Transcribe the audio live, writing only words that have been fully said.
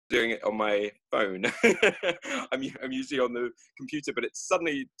doing it on my phone. I'm usually on the computer, but it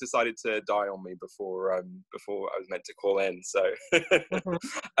suddenly decided to die on me before I was meant to call in. So,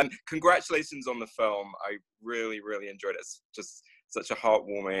 Mhm. congratulations on the film. I really enjoyed it. It's just such a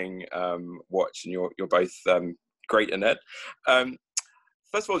heartwarming watch, and you're both great in it.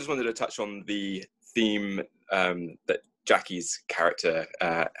 First of all, I just wanted to touch on the theme that Jackie's character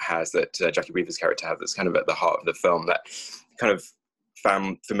has, that Jackie Weaver's character has, that's kind of at the heart of the film, that kind of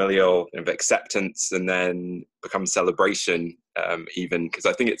familial acceptance and then becomes celebration, even, because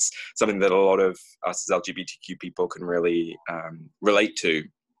I think it's something that a lot of us as LGBTQ people can really relate to.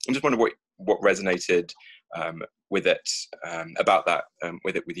 I just wonder what resonated with it, about that,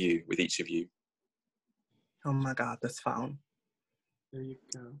 with each of you. Oh my God, this phone. There you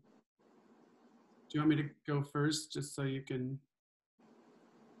go. Do you want me to go first, just so you can?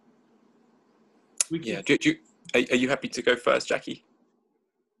 Yeah. Are you happy to go first, Jackie?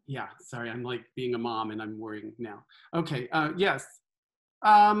 Yeah. Sorry, I'm like being a mom, and I'm worrying now. Okay. Yes.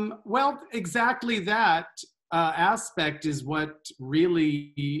 Well, exactly that aspect is what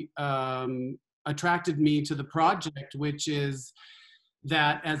really attracted me to the project, which is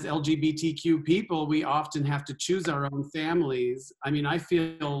that as LGBTQ people, we often have to choose our own families. I mean, I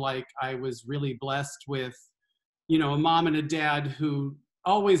feel like I was really blessed with, a mom and a dad who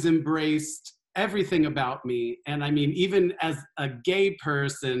always embraced everything about me. And I mean, even as a gay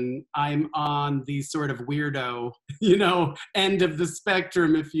person, I'm on the sort of weirdo, end of the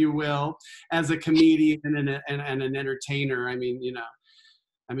spectrum, if you will, as a comedian and an entertainer. I mean,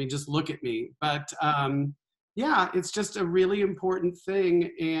 just look at me. But yeah, it's just a really important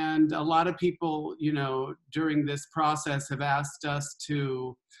thing. And a lot of people, during this process have asked us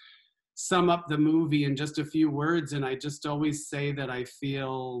to sum up the movie in just a few words. And I just always say that I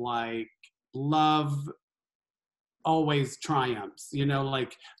feel like love always triumphs,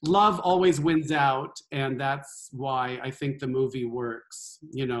 like love always wins out. And that's why I think the movie works,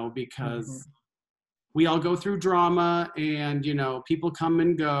 because we all go through drama and, people come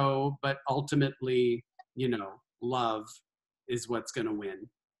and go, but ultimately, love is what's going to win.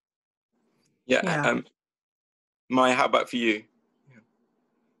 Yeah. Maya, how about for you?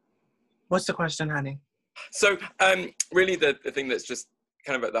 What's the question, honey? So, really the thing that's just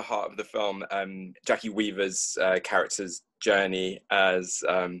kind of at the heart of the film, Jackie Weaver's character's journey as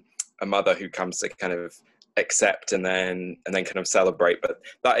a mother who comes to kind of accept and then kind of celebrate. But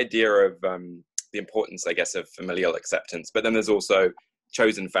that idea of the importance, I guess, of familial acceptance. But then there's also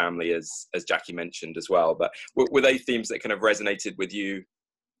chosen family, as Jackie mentioned as well. But were they themes that kind of resonated with you?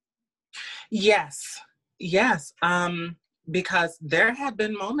 Yes. Because there had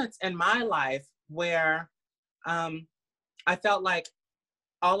been moments in my life where I felt like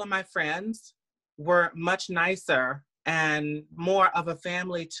all of my friends were much nicer and more of a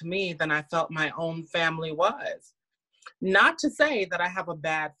family to me than I felt my own family was. Not to say that I have a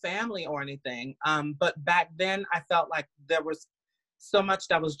bad family or anything, but back then I felt like there was so much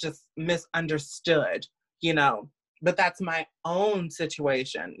that was just misunderstood, but that's my own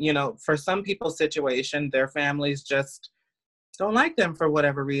situation. For some people's situation, their families just don't like them for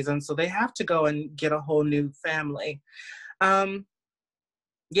whatever reason, so they have to go and get a whole new family.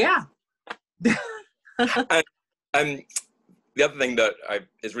 Yeah. And the other thing that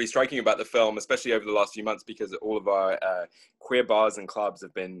is really striking about the film, especially over the last few months, because all of our queer bars and clubs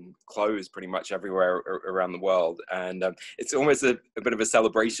have been closed pretty much everywhere around the world. And it's almost a bit of a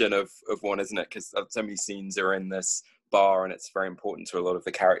celebration of one, isn't it? Because so many scenes are in this bar and it's very important to a lot of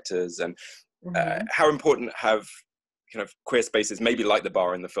the characters. And how important have kind of queer spaces, maybe like the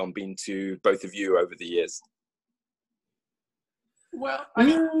bar in the film, been to both of you over the years? Well,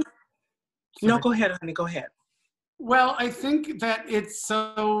 no, go ahead, honey, go ahead. Well, I think that it's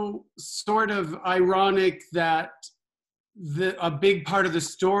so sort of ironic that a big part of the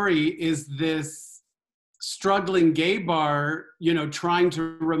story is this struggling gay bar, trying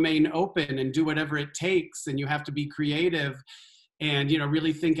to remain open and do whatever it takes. And you have to be creative and,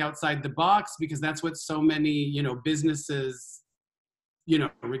 really think outside the box, because that's what so many, businesses,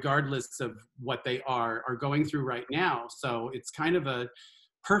 regardless of what they are going through right now. So it's kind of a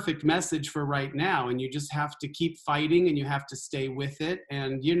perfect message for right now, and you just have to keep fighting and you have to stay with it.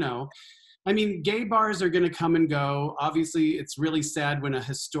 And gay bars are going to come and go. Obviously it's really sad when a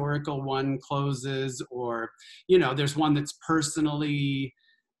historical one closes, or there's one that's personally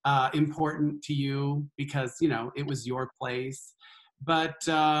important to you because it was your place. But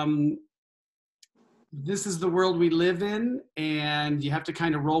this is the world we live in, and you have to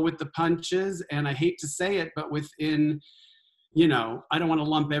kind of roll with the punches. And I hate to say it, but within you know, I don't want to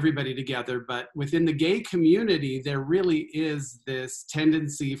lump everybody together, but within the gay community, there really is this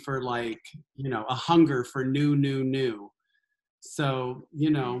tendency for like, you know, a hunger for new. So,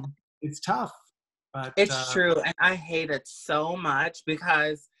 you know, it's tough, but It's true. And I hate it so much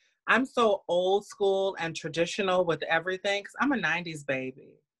because I'm so old school and traditional with everything. 'Cause I'm a 90s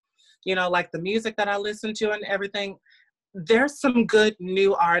baby. You know, like the music that I listen to and everything, there's some good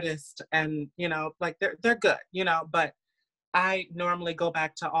new artists and, you know, like they're good, you know, but I normally go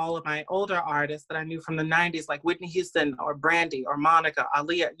back to all of my older artists that I knew from the 90s, like Whitney Houston or Brandy or Monica,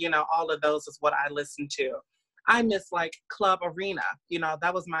 Aaliyah, you know, all of those is what I listen to. I miss like Club Arena, you know,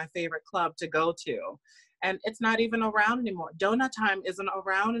 that was my favorite club to go to. And it's not even around anymore. Donut Time isn't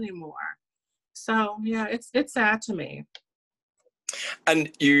around anymore. So yeah, it's sad to me.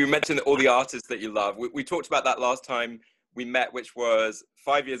 And you mentioned all the artists that you love. We talked about that last time we met, which was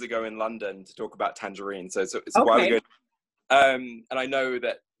 5 years ago in London to talk about Tangerine. So it's a while ago. And I know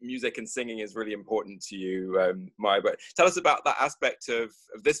that music and singing is really important to you, Mya, but tell us about that aspect of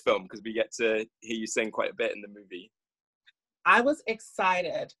this film, because we get to hear you sing quite a bit in the movie. I was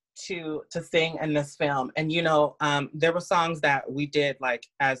excited to sing in this film. And, you know, there were songs that we did like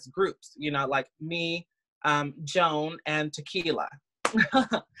as groups, you know, like me, Joan, and Tequila.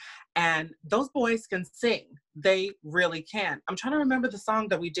 And those boys can sing. They really can. I'm trying to remember the song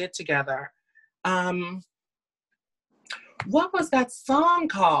that we did together. What was that song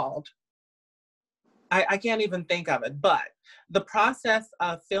called? I can't even think of it, but the process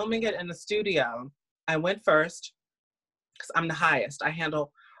of filming it in the studio, I went first because I'm the highest. I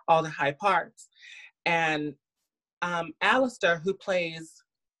handle all the high parts. And Alistair, who plays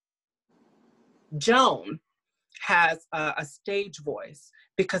Joan, has a stage voice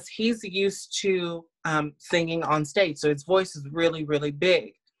because he's used to singing on stage. So his voice is really, really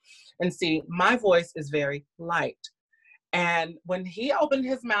big. And see, my voice is very light. And when he opened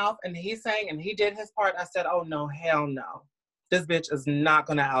his mouth and he sang and he did his part, I said, oh no, hell no. This bitch is not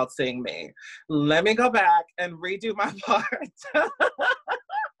gonna outsing me. Let me go back and redo my part.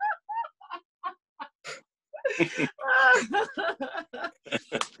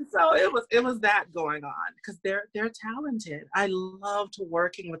 So it was that going on because they're talented. I loved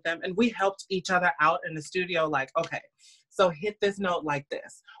working with them and we helped each other out in the studio like, okay, so hit this note like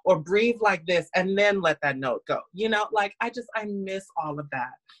this or breathe like this and then let that note go. You know, like I miss all of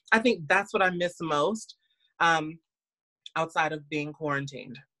that. I think that's what I miss most outside of being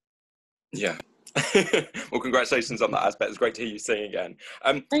quarantined. Yeah. Well, congratulations on that aspect. It's great to hear you sing again.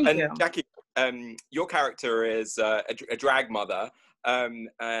 Thank you. Jackie, your character is a drag mother, and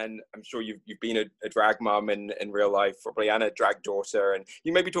I'm sure you've been a drag mom in real life, probably, and a drag daughter. And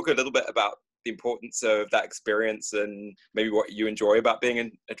you maybe talk a little bit about the importance of that experience and maybe what you enjoy about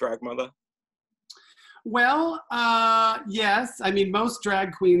being a drag mother. Well, yes. I mean, most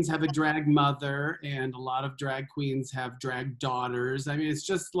drag queens have a drag mother and a lot of drag queens have drag daughters. I mean, it's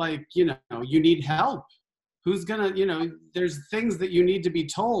just like, you know, you need help. Who's gonna, you know, there's things that you need to be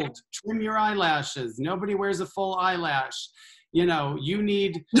told. Trim your eyelashes. Nobody wears a full eyelash. You know, you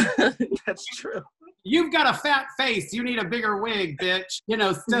need. That's true. You've got a fat face. You need a bigger wig, bitch. You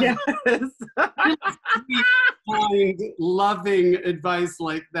know, yes. Kind, loving advice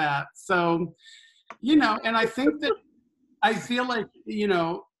like that. So, you know, and I think that I feel like, you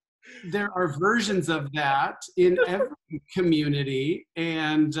know, there are versions of that in every community.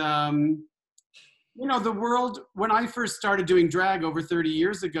 And, you know, the world, when I first started doing drag over 30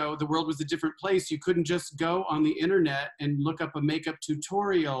 years ago, the world was a different place. You couldn't just go on the internet and look up a makeup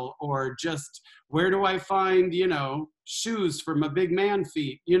tutorial or just, where do I find, you know, shoes for my big man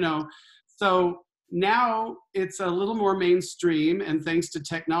feet, you know? So now it's a little more mainstream, and thanks to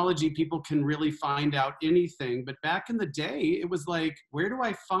technology, people can really find out anything. But back in the day, it was like, where do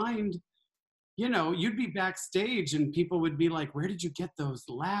I find, you know, you'd be backstage and people would be like, where did you get those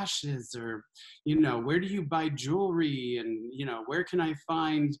lashes? Or, you know, where do you buy jewelry? And, you know, where can I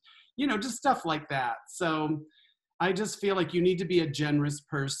find, you know, just stuff like that. So I just feel like you need to be a generous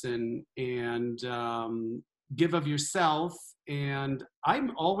person and give of yourself. And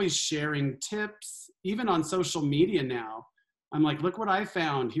I'm always sharing tips, even on social media now. I'm like, look what I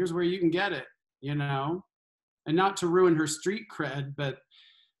found. Here's where you can get it, you know? And not to ruin her street cred, but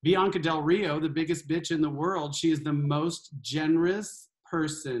Bianca Del Rio, the biggest bitch in the world, she is the most generous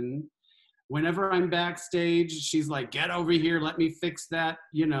person. Whenever I'm backstage, she's like, get over here, let me fix that,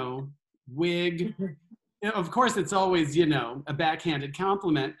 you know, wig. Of course, it's always, you know, a backhanded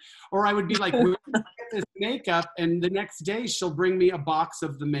compliment. Or I would be like, where did I get this makeup? And the next day she'll bring me a box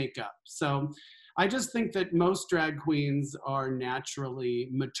of the makeup. So I just think that most drag queens are naturally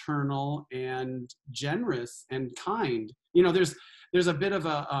maternal and generous and kind. You know, there's a bit of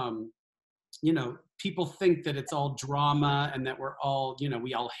a, you know, people think that it's all drama and that we're all, you know,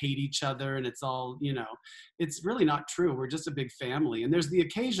 we all hate each other and it's all, you know, it's really not true. We're just a big family. And there's the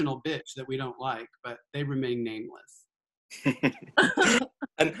occasional bitch that we don't like, but they remain nameless.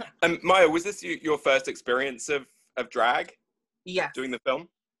 And Mya, was this your first experience of drag? Yes. Doing the film?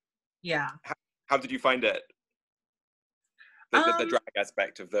 Yeah. How did you find it? The drag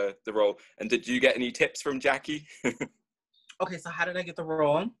aspect of the role. And did you get any tips from Jackie? Okay, so how did I get the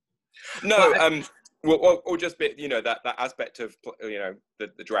role? No, or just bit, you know, that aspect of, you know,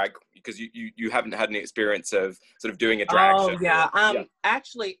 the drag, because you haven't had any experience of sort of doing a drag show. Yeah.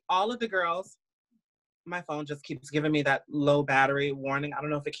 Actually, all of the girls, my phone just keeps giving me that low battery warning. I don't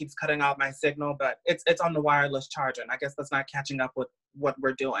know if it keeps cutting out my signal, but it's on the wireless charger, and I guess that's not catching up with what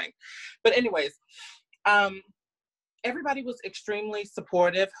we're doing. But anyways, everybody was extremely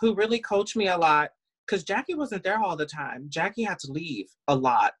supportive, who really coached me a lot, because Jackie wasn't there all the time. Jackie had to leave a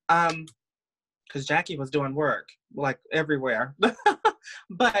lot, because Jackie was doing work, like, everywhere.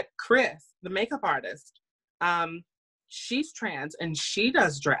 But Chris, the makeup artist, she's trans, and she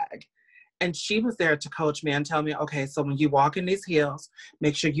does drag. And she was there to coach me and tell me, okay, so when you walk in these heels,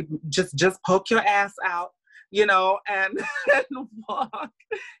 make sure you just poke your ass out, you know, and walk.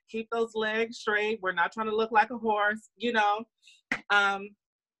 Keep those legs straight. We're not trying to look like a horse, you know.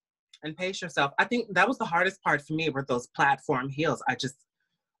 And pace yourself. I think that was the hardest part for me, were those platform heels.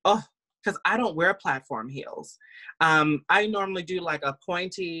 Because I don't wear platform heels. I normally do like a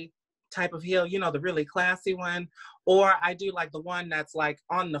pointy type of heel, you know, the really classy one, or I do like the one that's like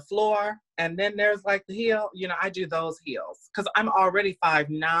on the floor, and then there's like the heel, you know, I do those heels because I'm already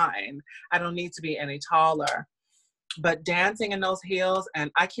 5'9". I don't need to be any taller. But dancing in those heels, and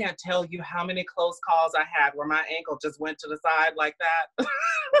I can't tell you how many close calls I had where my ankle just went to the side like that.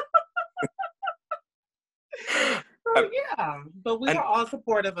 So, yeah, but we were all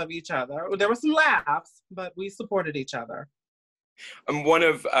supportive of each other. There were some laughs, but we supported each other. And one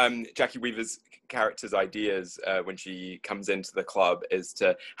of Jackie Weaver's character's ideas when she comes into the club is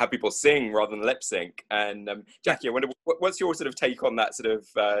to have people sing rather than lip sync. And Jackie, I wonder, what's your sort of take on that sort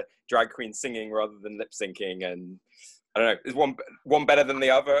of drag queen singing rather than lip syncing? And I don't know, is one better than the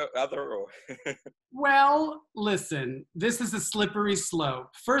other or? Well, listen, this is a slippery slope.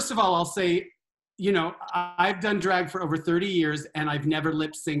 First of all, I'll say, you know, I've done drag for over 30 years and I've never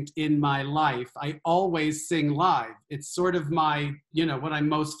lip synced in my life. I always sing live. It's sort of my, you know, what I'm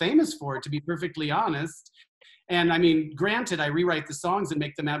most famous for, to be perfectly honest. And I mean, granted, I rewrite the songs and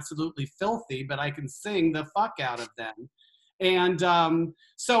make them absolutely filthy, but I can sing the fuck out of them. And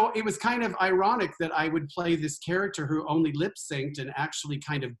so it was kind of ironic that I would play this character who only lip synced and actually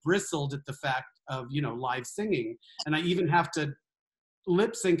kind of bristled at the fact of, you know, live singing. And I even have to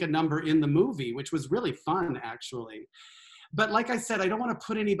lip sync a number in the movie, which was really fun, actually. But like I said, I don't want to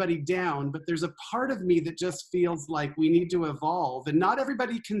put anybody down, but there's a part of me that just feels like we need to evolve, and not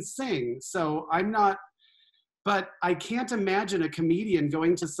everybody can sing. So I'm not, but I can't imagine a comedian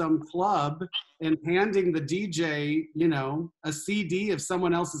going to some club and handing the DJ, you know, a CD of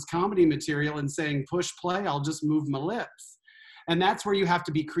someone else's comedy material and saying, push play, I'll just move my lips. And that's where you have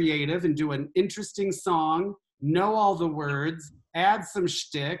to be creative and do an interesting song, know all the words, add some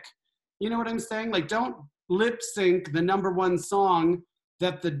shtick. You know what I'm saying? Like, don't lip sync the #1 song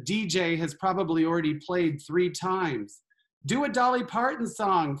that the DJ has probably already played 3 times. Do a Dolly Parton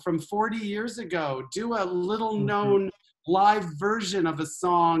song from 40 years ago. Do a little known live version of a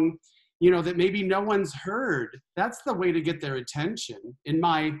song, you know, that maybe no one's heard. That's the way to get their attention, in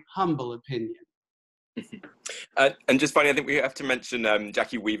my humble opinion. And just finally, I think we have to mention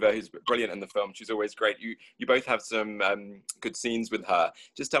Jackie Weaver, who's brilliant in the film. She's always great. You both have some good scenes with her.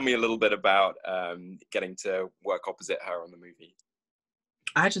 Just tell me a little bit about getting to work opposite her on the movie.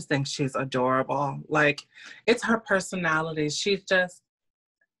 I just think she's adorable. Like, it's her personality. She's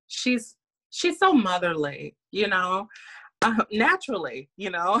so motherly, you know, naturally, you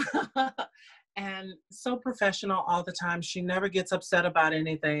know, and so professional all the time. She never gets upset about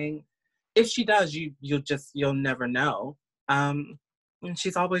anything. If she does, you'll never know. And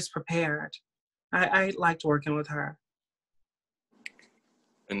she's always prepared. I liked working with her.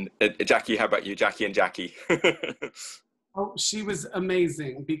 And Jackie, how about you? Jackie and Jackie. Oh, she was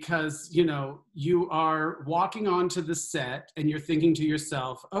amazing, because, you know, you are walking onto the set and you're thinking to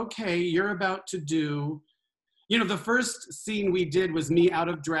yourself, okay, you're about to do, you know, the first scene we did was me out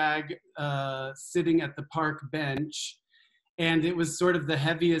of drag, sitting at the park bench. And it was sort of the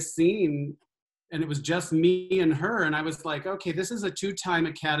heaviest scene and it was just me and her. And I was like, okay, this is a 2-time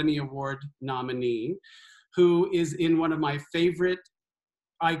Academy Award nominee who is in one of my favorite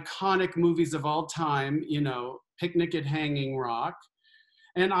iconic movies of all time, you know, Picnic at Hanging Rock.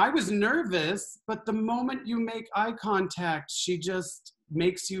 And I was nervous, but the moment you make eye contact, she just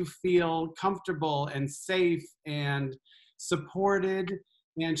makes you feel comfortable and safe and supported.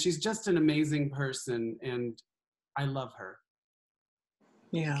 And she's just an amazing person, and I love her.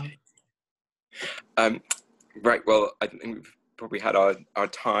 Yeah. Right, well, I think we've probably had our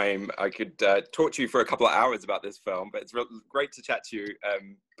time. I could talk to you for a couple of hours about this film, but it's great to chat to you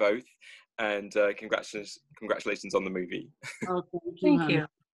both, and congratulations on the movie. Oh, thank you, Thank honey. you.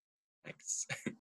 Thanks.